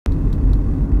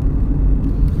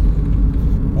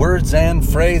Words and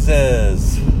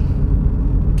phrases.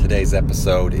 Today's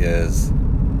episode is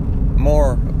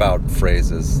more about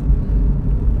phrases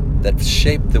that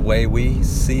shape the way we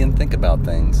see and think about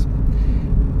things.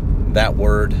 That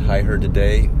word I heard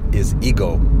today is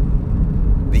ego.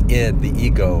 The id, the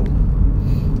ego.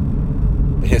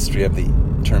 The history of the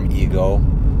term ego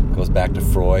goes back to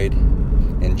Freud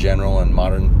in general and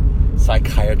modern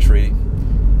psychiatry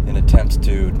in attempts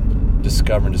to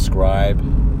discover and describe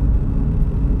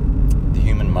the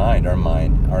human mind,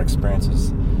 our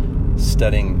experiences,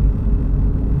 studying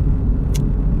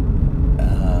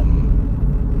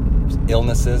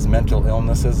illnesses, mental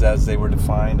illnesses as they were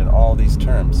defined in all these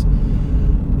terms.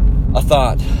 A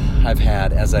thought I've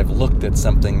had as I've looked at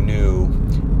something new,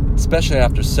 especially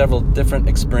after several different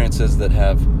experiences that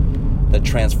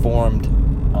transformed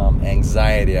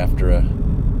anxiety after a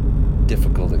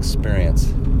difficult experience,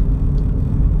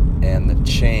 and the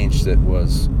change that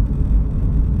was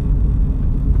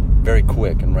very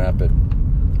quick and rapid,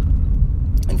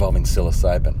 involving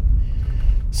psilocybin.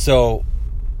 So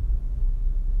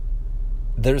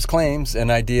there's claims and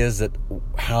ideas that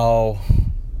how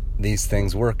these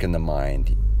things work in the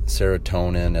mind,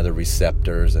 serotonin, other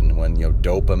receptors, and when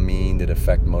dopamine that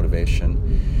affect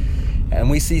motivation. And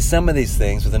we see some of these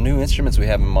things with the new instruments we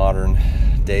have in modern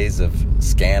days of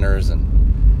scanners and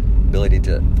ability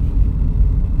to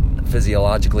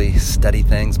physiologically study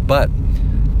things, but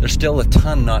there's still a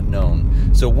ton not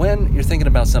known. So when you're thinking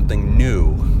about something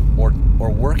new or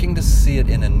working to see it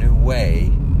in a new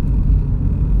way,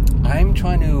 I'm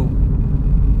trying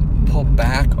to pull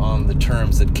back on the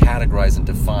terms that categorize and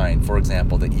define, for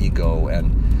example, the ego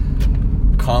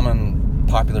and common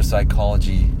popular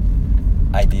psychology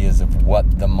ideas of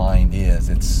what the mind is,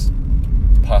 its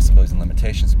possibilities and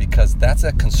limitations, because that's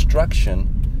a construction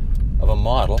of a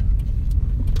model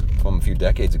from a few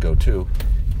decades ago too,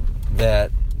 that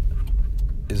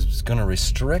is going to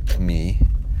restrict me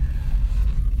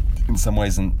in some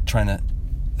ways in trying to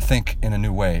think in a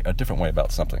new way, a different way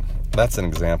about something. That's an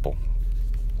example.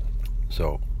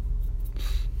 So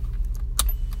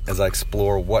as I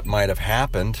explore what might have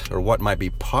happened or what might be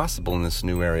possible in this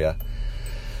new area,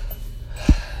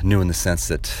 new in the sense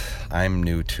that I'm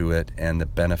new to it, and the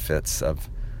benefits of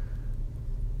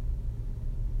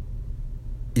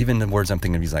even the words I'm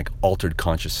thinking of, these like altered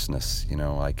consciousness,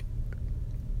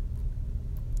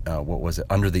 what was it?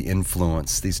 Under the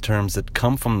influence. These terms that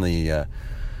come from the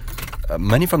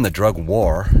many from the drug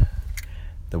war,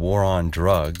 the war on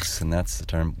drugs, and that's the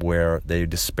term where they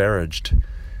disparaged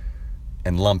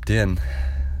and lumped in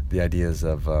the ideas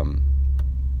of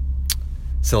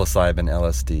psilocybin,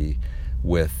 LSD,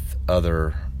 with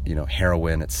other,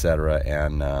 heroin, etc.,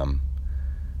 and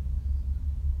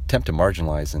attempt to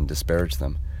marginalize and disparage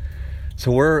them. So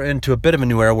we're into a bit of a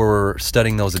new era where we're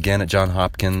studying those again at Johns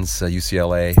Hopkins,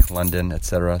 UCLA, London,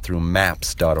 etc., through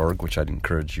MAPS.org, which I'd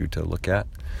encourage you to look at,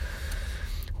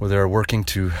 where they're working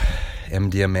to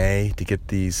MDMA to get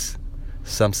these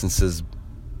substances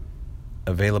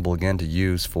available again to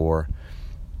use for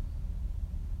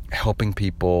helping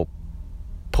people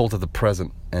pull to the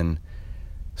present and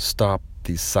stop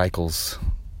these cycles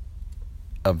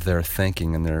of their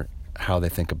thinking and how they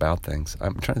think about things.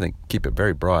 I'm trying to keep it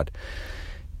very broad.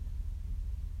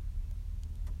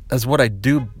 As what I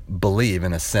do believe,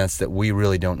 in a sense, that we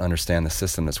really don't understand the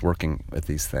system that's working with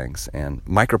these things. And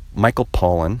Michael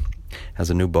Pollan has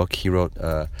a new book. He wrote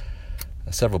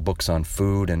several books on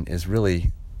food and is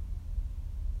really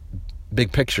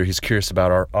big picture. He's curious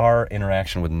about our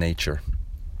interaction with nature.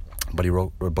 But he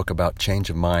wrote a book about change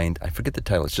of mind. I forget the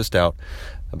title. It's just out,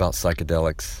 about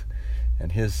psychedelics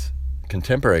and his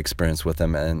contemporary experience with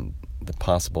them and the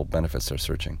possible benefits they're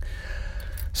searching.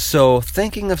 So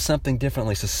thinking of something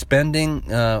differently, suspending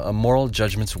moral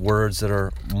judgments, words that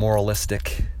are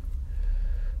moralistic,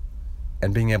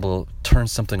 and being able to turn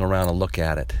something around and look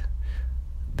at it.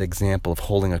 The example of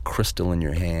holding a crystal in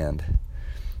your hand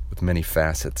with many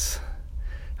facets.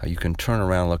 How you can turn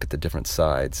around and look at the different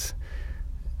sides.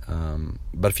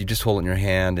 But if you just hold it in your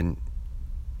hand, and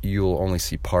you'll only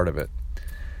see part of it.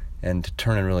 And to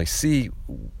turn and really see,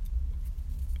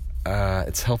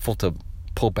 it's helpful to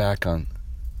pull back on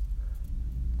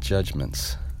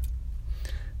judgments.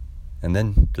 And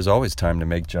then there's always time to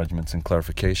make judgments and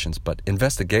clarifications. But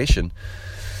investigation,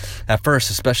 at first,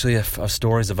 especially of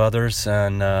stories of others,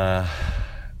 and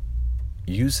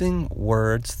using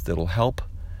words that'll help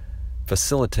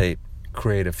facilitate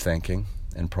creative thinking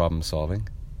and problem solving,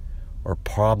 or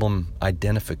problem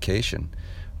identification,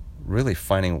 really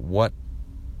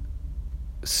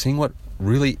seeing what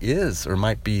really is or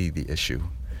might be the issue.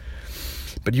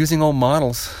 But using old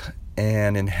models,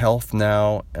 and in health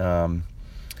now,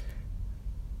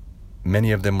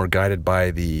 Many of them were guided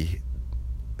by the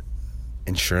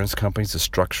insurance companies, the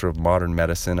structure of modern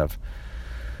medicine, of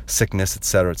sickness,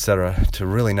 etc., to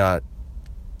really not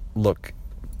look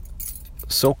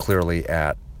so clearly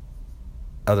at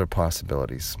other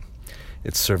possibilities.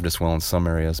 It's served us well in some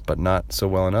areas, but not so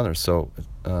well in others. So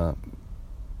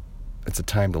it's a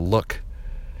time to look.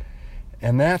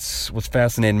 And that's what's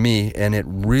fascinated me, and it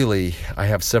really, I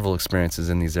have several experiences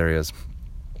in these areas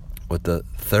with the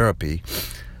therapy,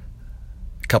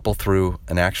 coupled through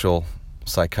an actual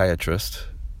psychiatrist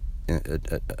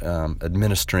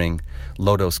administering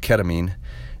low-dose ketamine.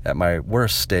 At my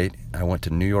worst state, I went to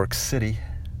New York City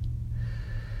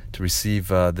to receive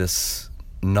this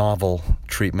novel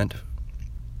treatment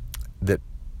that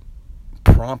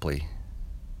promptly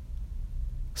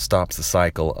stops the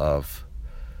cycle of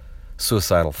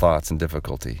suicidal thoughts and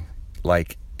difficulty,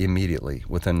 like immediately,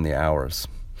 within the hours.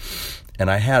 And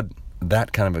I had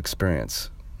that kind of experience,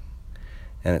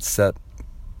 and it set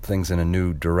things in a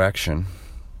new direction.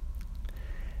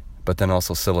 But then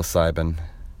also psilocybin,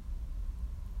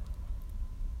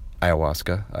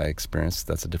 ayahuasca I experienced,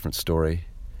 that's a different story.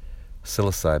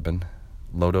 Psilocybin,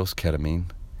 low-dose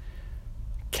ketamine,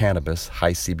 cannabis,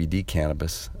 high CBD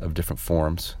cannabis of different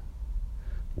forms.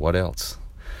 What else?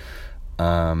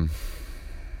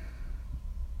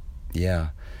 Yeah.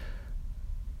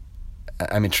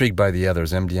 I'm intrigued by the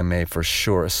others, MDMA for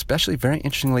sure, especially very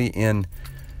interestingly in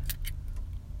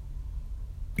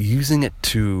using it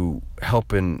to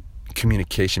help in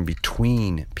communication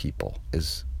between people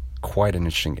is quite an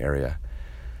interesting area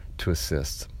to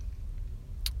assist.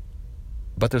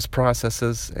 But there's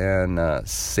processes and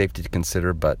safety to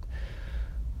consider, but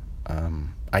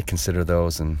I consider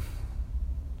those and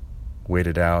weighed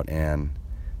it out, and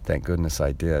thank goodness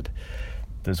I did.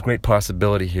 There's great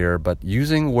possibility here, but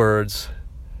using words,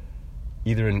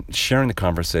 either in sharing the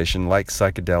conversation, like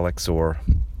psychedelics or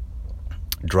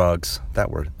drugs, that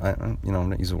word, I'm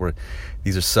not using the word.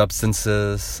 These are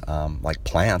substances, like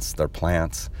plants, they're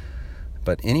plants.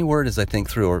 But any word as I think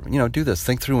through, or, do this,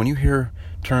 think through when you hear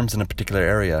terms in a particular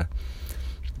area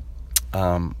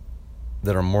that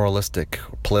are moralistic,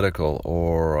 or political,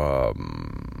 or,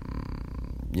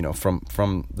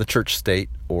 from the church state,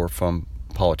 or from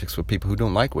politics with people who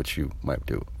don't like what you might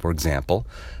do. For example,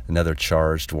 another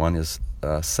charged one is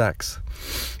sex.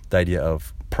 The idea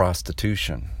of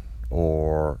prostitution,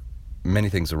 or many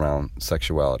things around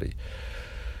sexuality.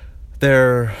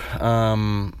 They're,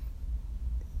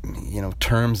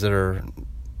 terms that are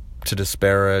to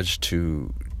disparage,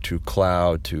 to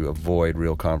cloud, to avoid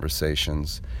real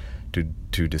conversations,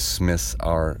 to dismiss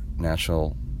our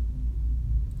natural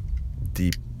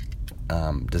deep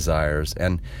desires.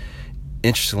 And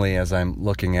interestingly, as I'm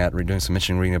looking at, doing some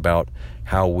interesting reading about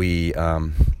how we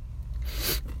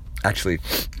actually,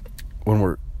 when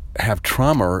we have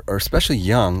trauma, or especially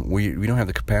young, we don't have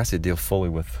the capacity to deal fully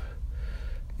with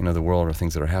the world or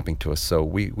things that are happening to us. So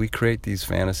we create these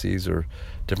fantasies or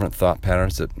different thought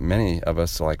patterns that many of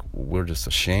us, we're just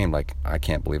ashamed, I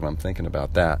can't believe I'm thinking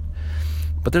about that.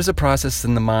 But there's a process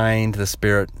in the mind, the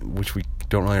spirit, which we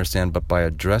don't really understand, but by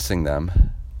addressing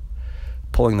them,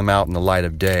 pulling them out in the light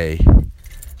of day,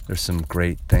 there's some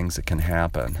great things that can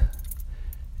happen,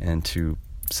 and to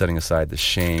setting aside the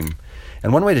shame.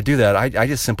 And one way to do that, I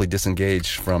just simply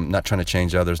disengage from not trying to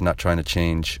change others, not trying to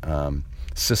change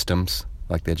systems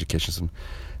like the education system.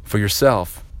 For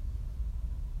yourself,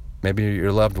 maybe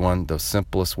your loved one, the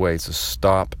simplest ways to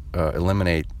stop,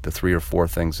 eliminate the 3 or 4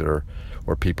 things that are,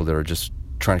 or people that are just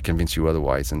trying to convince you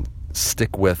otherwise, and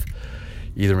stick with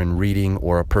either in reading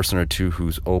or a person or two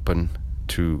who's open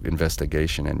to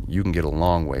investigation, and you can get a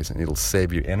long ways, and it'll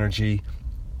save you energy.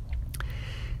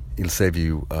 It'll save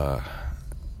you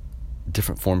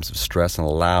different forms of stress, and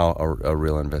allow a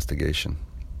real investigation.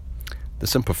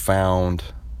 There's some profound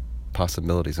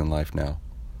possibilities in life now,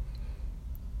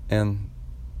 and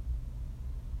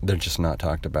they're just not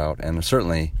talked about, and they're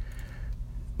certainly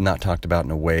not talked about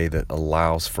in a way that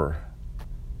allows for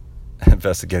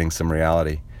investigating some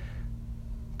reality.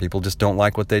 People just don't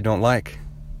like what they don't like,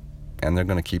 and they're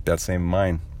going to keep that same in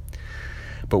mind.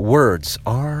 But words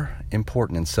are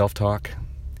important in self-talk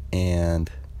and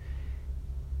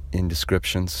in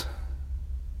descriptions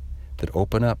that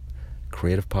open up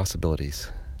creative possibilities.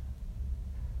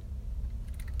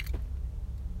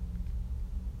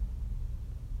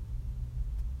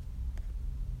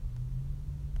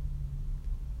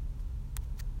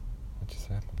 What just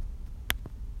happened?